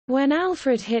When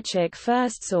Alfred Hitchcock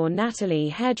first saw Tippi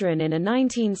Hedren in a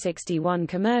 1961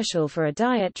 commercial for a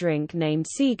diet drink named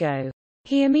Seago,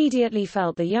 he immediately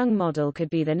felt the young model could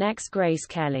be the next Grace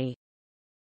Kelly.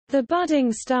 The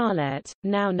budding starlet,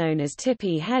 now known as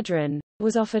Tippi Hedren,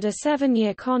 was offered a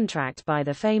 7-year contract by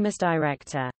the famous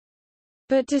director.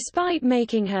 But despite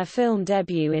making her film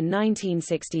debut in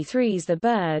 1963's The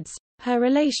Birds, her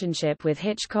relationship with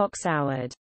Hitchcock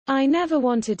soured. "I never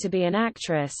wanted to be an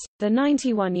actress," the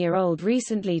 91-year-old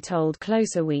recently told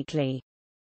Closer Weekly.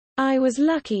 "I was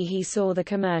lucky he saw the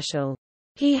commercial.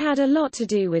 He had a lot to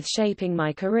do with shaping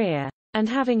my career, and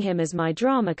having him as my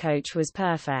drama coach was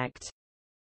perfect."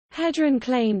 Hedren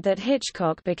claimed that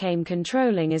Hitchcock became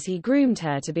controlling as he groomed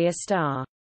her to be a star.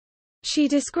 She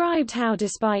described how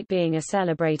despite being a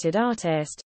celebrated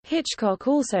artist, Hitchcock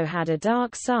also had a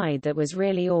dark side that was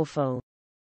really awful.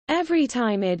 "Every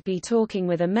time I'd be talking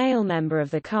with a male member of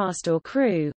the cast or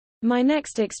crew, my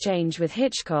next exchange with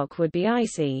Hitchcock would be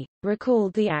icy,"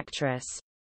 recalled the actress.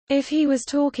 "If he was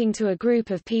talking to a group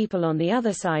of people on the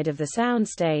other side of the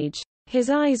soundstage, his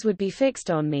eyes would be fixed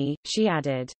on me," she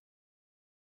added.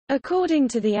 According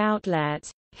to the outlet,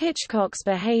 Hitchcock's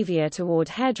behavior toward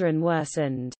Hedren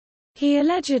worsened. He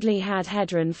allegedly had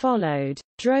Hedren followed,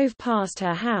 drove past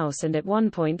her house and at one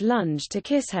point lunged to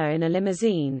kiss her in a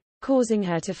limousine, causing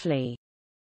her to flee.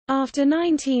 After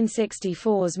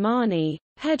 1964's r.u.i.n.e.d.,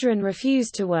 Hedren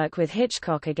refused to work with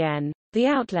Hitchcock again, the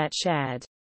outlet shared.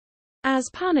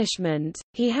 As punishment,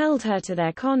 he held her to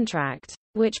their contract,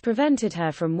 which prevented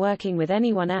her from working with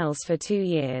anyone else for 2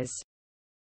 years.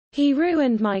 "He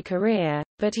ruined my career,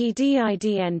 but he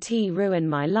didn't ruin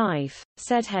my life,"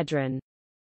 said Hedren.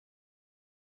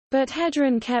 But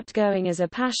Hedren kept going as a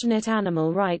passionate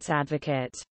animal rights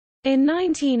advocate. In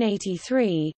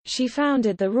 1983, she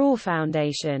founded the r.u.i.n.e.d.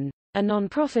 Foundation, a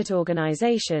non-profit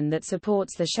organization that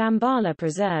supports the Shambhala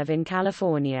Preserve in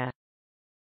California.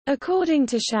 According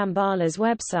to Shambhala's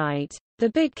website, the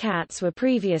big cats were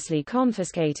previously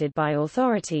confiscated by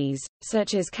authorities,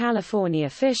 such as California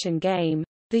Fish and Game,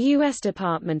 the U.S.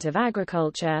 Department of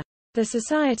Agriculture, the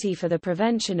Society for the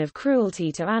Prevention of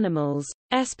Cruelty to Animals,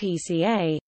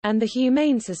 SPCA, and the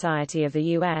Humane Society of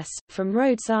the U.S., from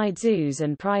roadside zoos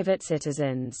and private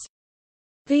citizens.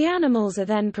 The animals are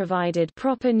then provided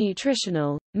proper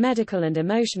nutritional, medical and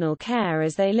emotional care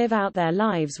as they live out their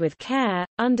lives with care.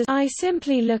 I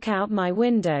simply look out my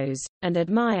windows, and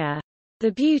admire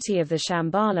the beauty of the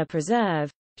Shambhala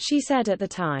Preserve, she said at the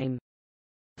time.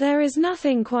 "There is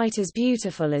nothing quite as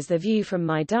beautiful as the view from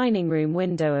my dining room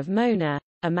window of Mona,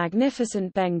 a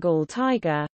magnificent Bengal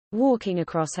tiger, walking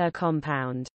across her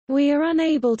compound. We are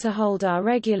unable to hold our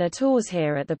regular tours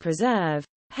here at the preserve,"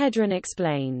 Hedren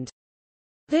explained.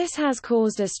 "This has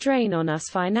caused a strain on us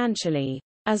financially,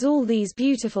 as all these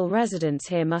beautiful residents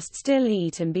here must still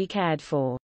eat and be cared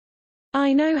for.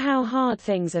 I know how hard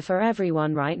things are for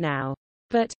everyone right now.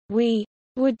 But we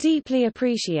would deeply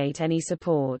appreciate any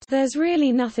support." "There's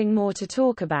really nothing more to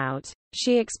talk about,"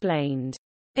 she explained.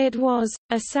 "It was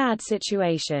a sad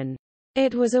situation.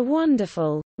 It was a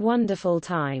wonderful, wonderful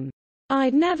time.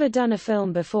 I'd never done a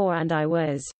film before and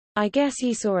I guess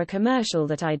he saw a commercial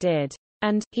that I did,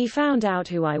 and he found out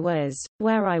who I was,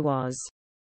 where I was.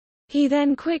 He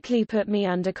then quickly put me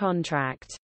under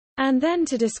contract. And then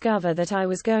to discover that I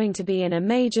was going to be in a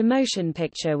major motion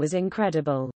picture was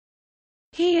incredible.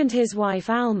 He and his wife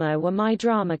Alma were my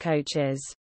drama coaches.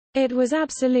 It was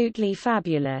absolutely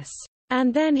fabulous.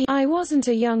 And then I wasn't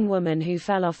a young woman who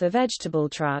fell off the vegetable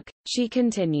truck," she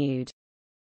continued.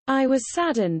 "I was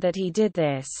saddened that he did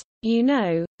this,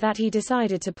 that he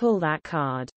decided to pull that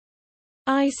card.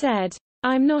 I said,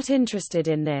 I'm not interested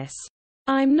in this.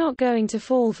 I'm not going to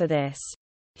fall for this.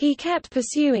 He kept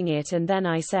pursuing it and then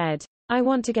I said, I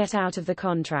want to get out of the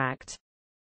contract.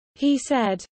 He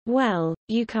said, well,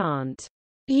 you can't.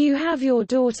 You have your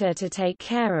daughter to take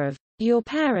care of, your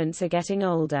parents are getting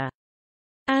older.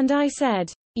 And I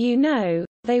said,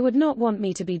 they would not want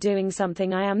me to be doing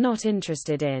something I am not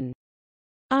interested in.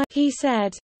 He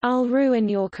said, I'll ruin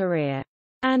your career.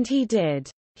 And he did.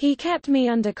 He kept me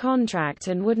under contract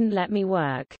and wouldn't let me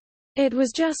work. It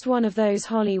was just one of those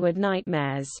Hollywood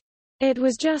nightmares. It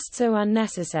was just so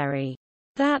unnecessary.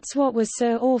 That's what was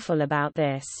so awful about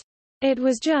this. It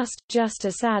was just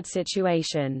a sad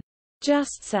situation.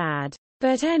 Just sad.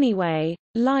 But anyway,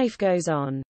 life goes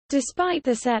on. Despite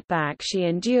the setback she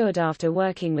endured after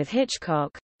working with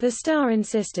Hitchcock, the star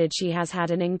insisted she has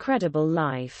had an incredible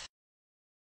life.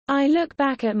 I look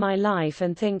back at my life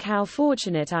and think how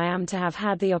fortunate I am to have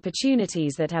had the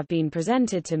opportunities that have been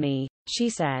presented to me, she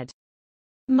said.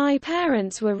 My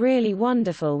parents were really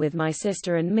wonderful with my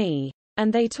sister and me.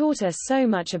 and they taught us so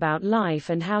much about life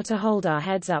and how to hold our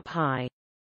heads up high.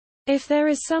 If there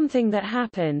is something that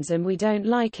happens and we don't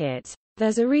like it,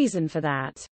 there's a reason for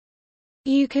that.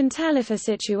 You can tell if a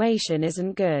situation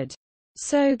isn't good.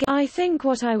 So I think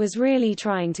what I was really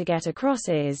trying to get across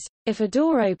is, if a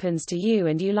door opens to you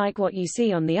and you like what you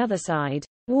see on the other side,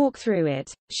 walk through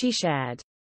it, she shared.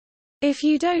 If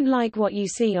you don't like what you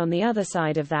see on the other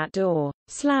side of that door,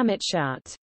 slam it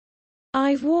shut.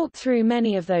 I've walked through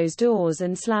many of those doors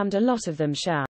and slammed a lot of them shut.